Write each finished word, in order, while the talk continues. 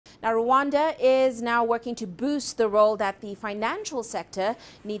Now, Rwanda is now working to boost the role that the financial sector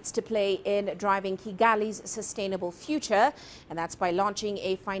needs to play in driving Kigali's sustainable future, and that's by launching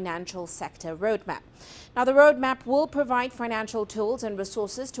a financial sector roadmap. Now, the roadmap will provide financial tools and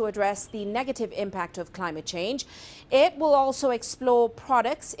resources to address the negative impact of climate change. It will also explore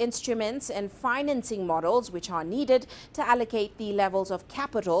products, instruments, and financing models which are needed to allocate the levels of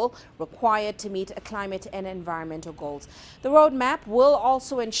capital required to meet climate and environmental goals. The roadmap will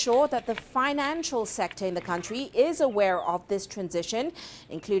also ensure that the financial sector in the country is aware of this transition,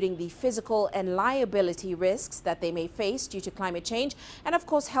 including the physical and liability risks that they may face due to climate change, and of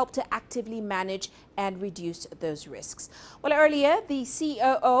course help to actively manage and reduce those risks. Well, earlier, the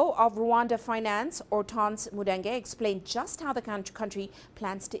COO of Rwanda Finance, Hortense Mudenge, explained just how the country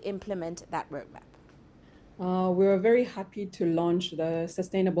plans to implement that roadmap. We were very happy to launch the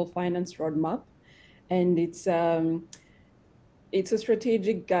Sustainable Finance Roadmap, and it's a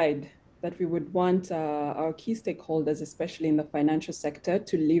strategic guide that we would want our key stakeholders, especially in the financial sector,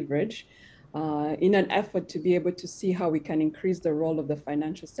 to leverage in an effort to be able to see how we can increase the role of the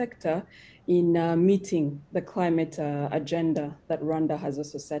financial sector in meeting the climate agenda that Rwanda has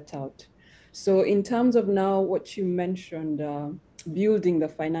also set out. So in terms of now what you mentioned, building the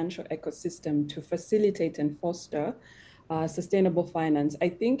financial ecosystem to facilitate and foster sustainable finance, I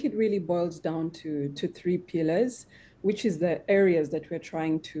think it really boils down to three pillars, which is the areas that we're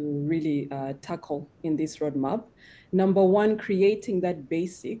trying to really tackle in this roadmap. Number one, creating that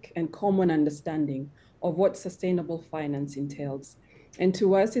basic and common understanding of what sustainable finance entails. And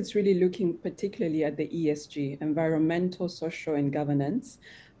to us, it's really looking particularly at the ESG, environmental, social, and governance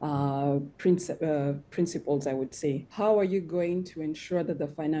principles, I would say. How are you going to ensure that the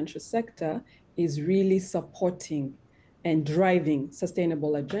financial sector is really supporting and driving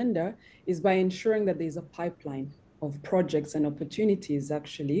sustainable agenda is by ensuring that there's a pipeline of projects and opportunities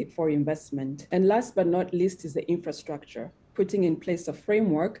actually for investment. And last but not least is the infrastructure, putting in place a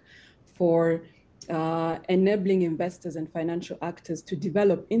framework for enabling investors and financial actors to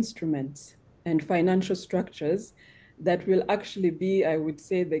develop instruments and financial structures that will actually be, I would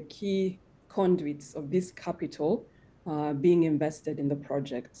say, the key conduits of this capital being invested in the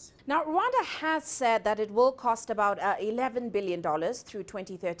projects. Now, Rwanda has said that it will cost about $11 billion through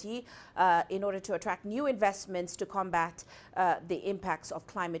 2030 in order to attract new investments to combat the impacts of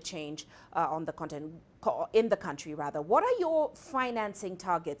climate change on the continent, in the country rather. What are your financing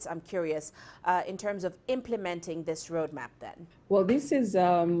targets, I'm curious, in terms of implementing this roadmap then? Well, this is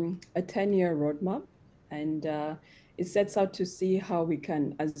a 10-year roadmap, and it sets out to see how we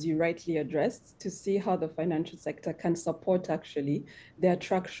can, as you rightly addressed, to see how the financial sector can support actually the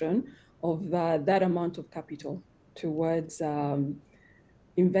attraction of that amount of capital towards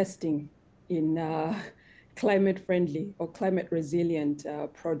investing in climate-friendly or climate-resilient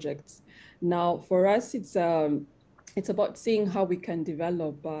projects. Now, for us, it's about seeing how we can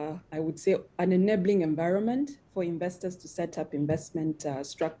develop, I would say, an enabling environment for investors to set up investment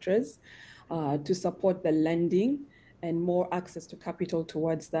structures to support the lending and more access to capital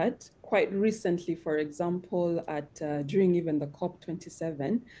towards that. Quite recently, for example, during even the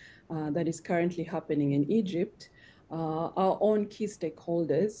COP27 that is currently happening in Egypt, our own key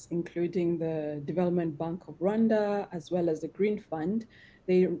stakeholders, including the Development Bank of Rwanda, as well as the Green Fund,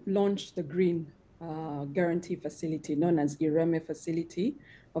 they launched the Green Guarantee Facility, known as IREME facility,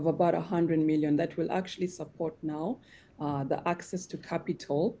 of about 100 million that will actually support now the access to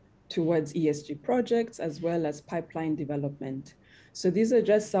capital towards ESG projects, as well as pipeline development. So these are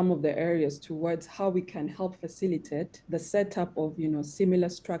just some of the areas towards how we can help facilitate the setup of similar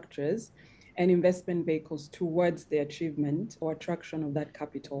structures and investment vehicles towards the achievement or attraction of that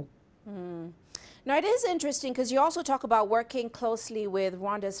capital. Now, it is interesting because you also talk about working closely with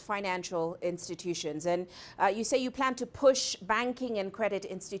Rwanda's financial institutions, and you say you plan to push banking and credit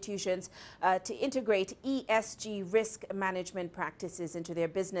institutions to integrate ESG risk management practices into their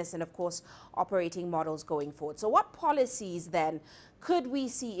business and, of course, operating models going forward. So what policies then could we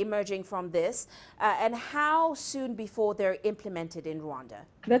see emerging from this, and how soon before they're implemented in Rwanda?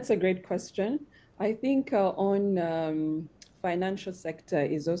 That's a great question. I think on financial sector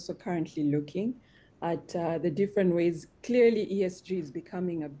is also currently looking at the different ways. Clearly, ESG is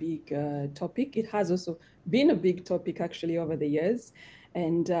becoming a big topic. It has also been a big topic actually over the years.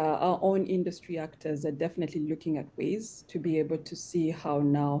 And our own industry actors are definitely looking at ways to be able to see how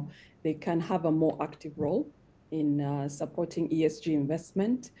now they can have a more active role in supporting ESG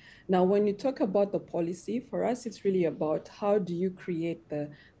investment. Now, when you talk about the policy, for us, it's really about how do you create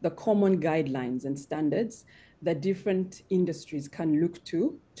the common guidelines and standards that different industries can look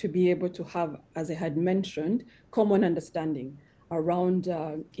to be able to have, as I had mentioned, common understanding around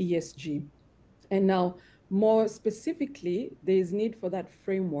ESG. And now, more specifically, there is need for that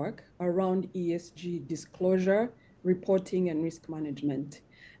framework around ESG disclosure, reporting, and risk management.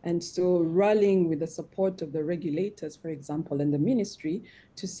 And so rallying with the support of the regulators, for example, and the ministry,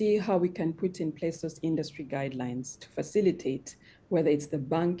 to see how we can put in place those industry guidelines to facilitate, whether it's the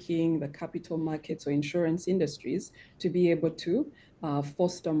banking, the capital markets, or insurance industries, to be able to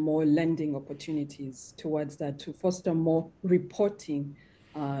foster more lending opportunities towards that, to foster more reporting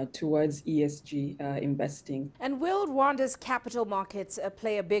towards ESG investing. And will Rwanda's capital markets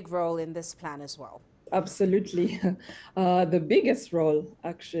play a big role in this plan as well? Absolutely. The biggest role,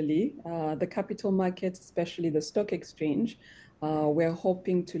 actually, the capital markets, especially the stock exchange, we're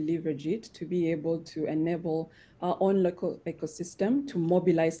hoping to leverage it to be able to enable our own local ecosystem to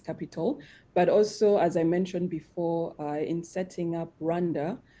mobilize capital, but also, as I mentioned before, in setting up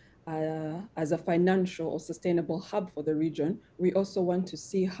Rwanda as a financial or sustainable hub for the region, we also want to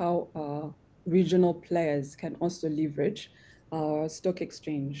see how regional players can also leverage stock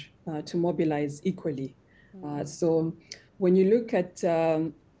exchange to mobilize equally. So when you look at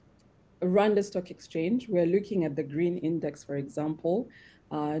Rwanda Stock Exchange, we're looking at the green index, for example,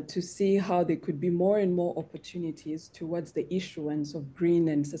 to see how there could be more and more opportunities towards the issuance of green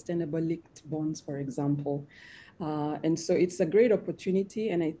and sustainable linked bonds, for example. And so it's a great opportunity,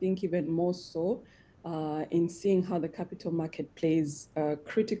 and I think even more so in seeing how the capital market plays a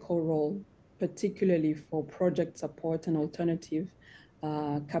critical role, particularly for project support and alternative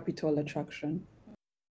capital attraction.